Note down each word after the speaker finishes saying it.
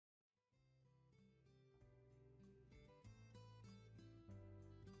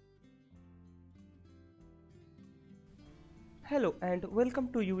Hello and welcome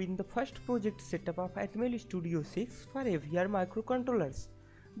to you in the first project setup of Atmel Studio 6 for AVR microcontrollers.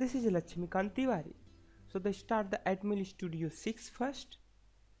 This is Lakshmikanth. So let's start the Atmel Studio 6 first.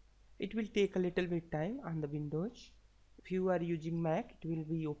 It will take a little bit time on the Windows. If you are using Mac, it will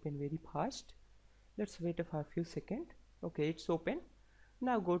be open very fast. Let's wait for a few seconds. Okay, it's open.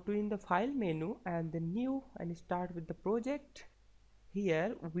 Now go to in the file menu and then new and start with the project.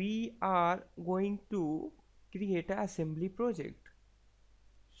 Here we are going to create an assembly project.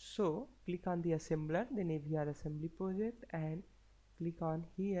 So click on the assembler, then AVR assembly project, and click on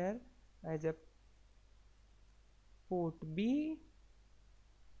here as a port B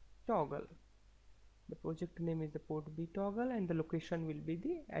toggle. The project name is the port B toggle and the location will be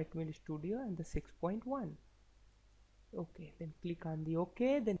the Atmel Studio and the 6.1. Okay, then click on the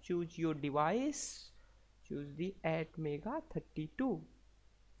OK, then choose your device, choose the Atmega32.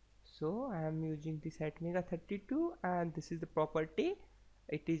 So I am using this Atmega32 and this is the property.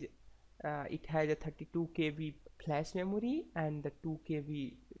 It has a 32 KB flash memory and the 2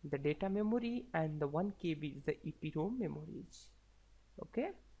 KB the data memory and the 1 KB is the EPROM memories.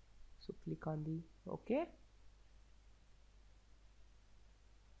 Okay, so click on the OK.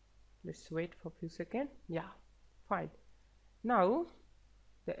 Let's wait for a few seconds. Yeah, fine. Now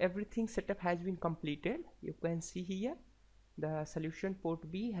the everything setup has been completed. You can see here the solution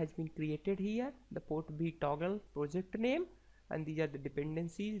port B has been created here, the port B toggle project name, and these are the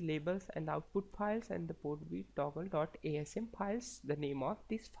dependencies, labels and output files, and the port B toggle.asm files, the name of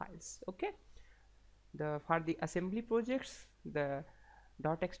these files. Okay, for the assembly projects the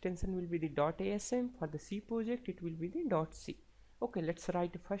dot extension will be the .asm. For the C project it will be the .c. Okay, let's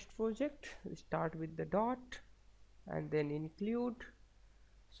write the first project. We start with the dot and then include.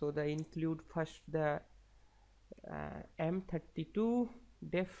 So the include first the m32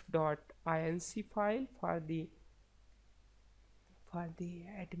 def.inc file for the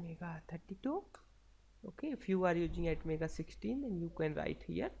Atmega32. Okay, if you are using Atmega16 then you can write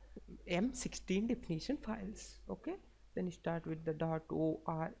here m16 definition files. Okay, then start with the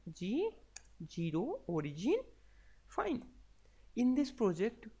 .org 0 origin. Fine. In this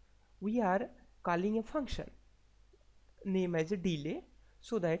project we are calling a function name as a delay,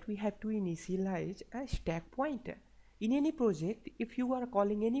 so that we have to initialize a stack pointer. In any project, if you are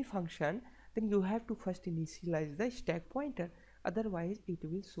calling any function, then you have to first initialize the stack pointer, otherwise it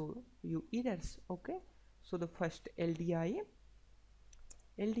will show you errors. Okay, so the first LDI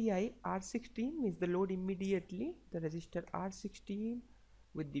R16 means the load immediately the register R16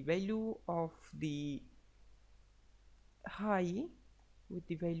 with the value of the high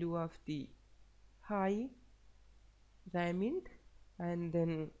RAM int, and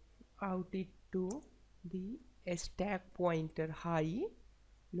then out it to the stack pointer high,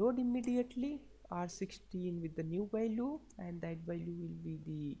 load immediately R16 with the new value, and that value will be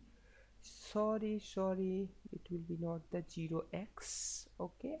the sorry it will be not the 0x.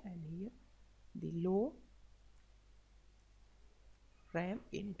 Okay, and here the low RAM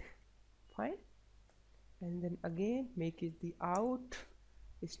int. Fine, and then again make it the out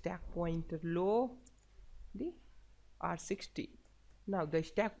stack pointer low the R16. Now the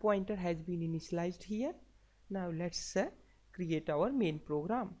stack pointer has been initialized here. Now let's create our main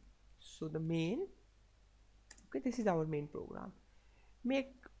program. So the main, okay, this is our main program.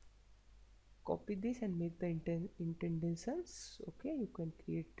 Copy this and make the indentations. Okay, you can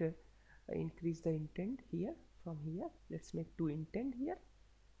create increase the intent here from here. Let's make 2 intent here.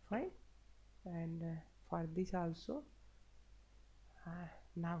 Fine, and for this also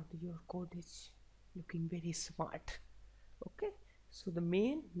now your code is looking very smart. Okay, so the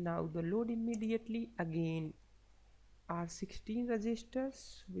main, now the load immediately again R16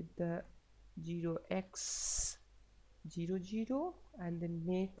 registers with the 0x00, and then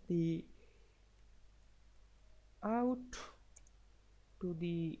make the out to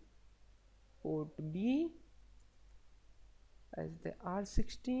the port B as the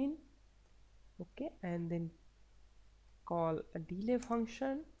R16. Okay, and then call a delay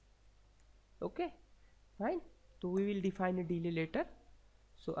function. Okay, fine. So we will define a delay later.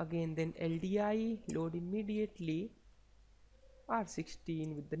 So again then LDI load immediately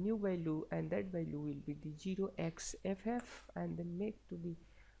R16 with the new value, and that value will be the 0xff, and then make to the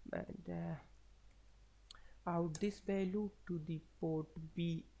out this value to the port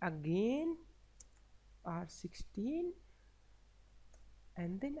B again R16,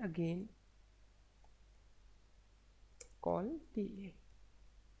 and then again call delay.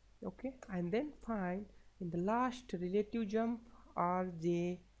 Okay, and then fine, in the last relative jump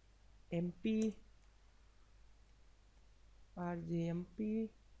RJMP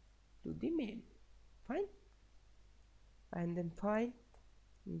to the main. Fine, and then fine,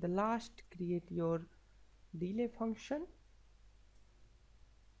 the last create your delay function.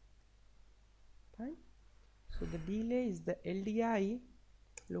 Fine. So the delay is the LDI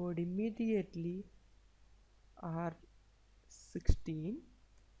load immediately R16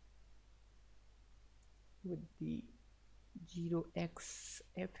 with the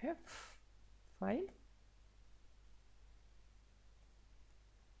 0xFF. Fine,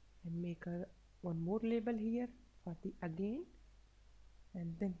 and make one more label here for the again,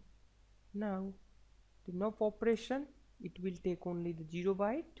 and then now the NOP operation, it will take only the 0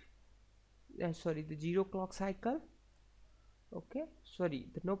 byte, sorry, the 0 clock cycle. Okay, sorry,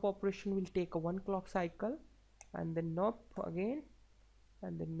 the NOP operation will take a 1 clock cycle, and then NOP again,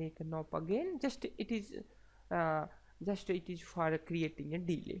 and then make a NOP again. Just it is for creating a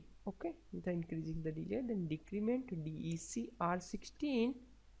delay. Okay, then increasing the delay, then decrement DEC R16,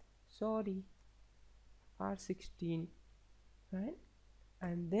 sorry, R16, right?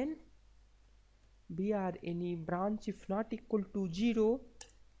 And then BR any branch if not equal to 0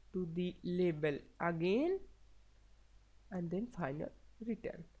 to the label again, and then final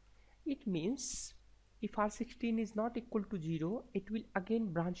return. It means if R16 is not equal to 0, it will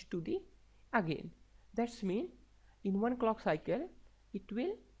again branch to the again. That's mean in one clock cycle it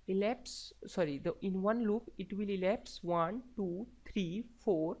will elapse, sorry, in one loop it will elapse 1 2 3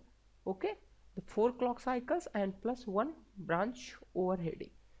 4, okay, the 4 clock cycles and plus one branch overheading.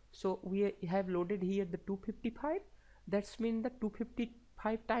 So we have loaded here the 255. That's mean the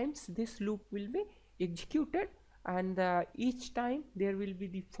 255 times this loop will be executed, and each time there will be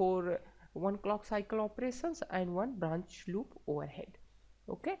the 4 1 clock cycle operations and one branch loop overhead.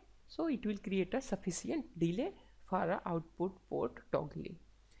 Okay, so it will create a sufficient delay for a output port toggling.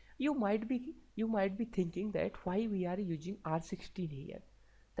 You might be thinking that why we are using R16 here.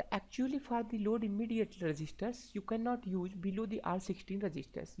 Actually for the load immediate registers you cannot use below the R16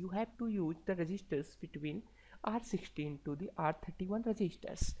 registers. You have to use the registers between R16 to the R31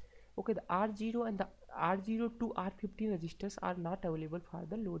 registers. Okay, the R0 and the R0 to R15 registers are not available for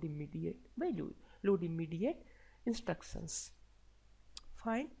the load immediate value, load immediate instructions.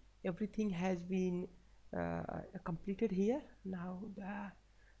 Fine, everything has been completed here. Now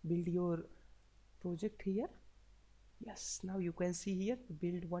build your project here. Yes, now you can see here the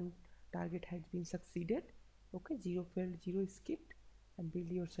build one target has been succeeded. Okay, 0 failed, 0 is skipped, and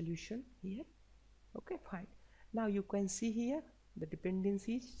build your solution here. Okay, fine. Now you can see here the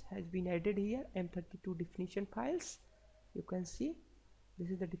dependencies has been added here, M32 definition files. You can see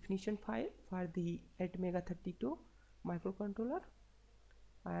this is the definition file for the Atmega32 microcontroller,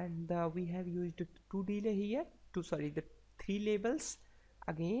 and we have used 2 delay here, the 3 labels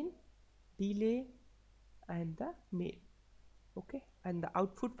again, delay and the main. Okay, and the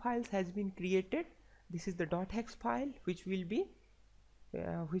output files has been created. This is the .hex file which will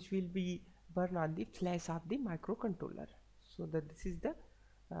be burned on the flash of the microcontroller. So that this is the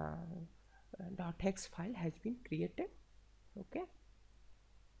 .hex file has been created. Okay,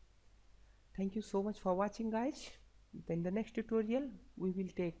 thank you so much for watching, guys. In the next tutorial we will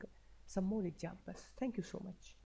take some more examples. Thank you so much.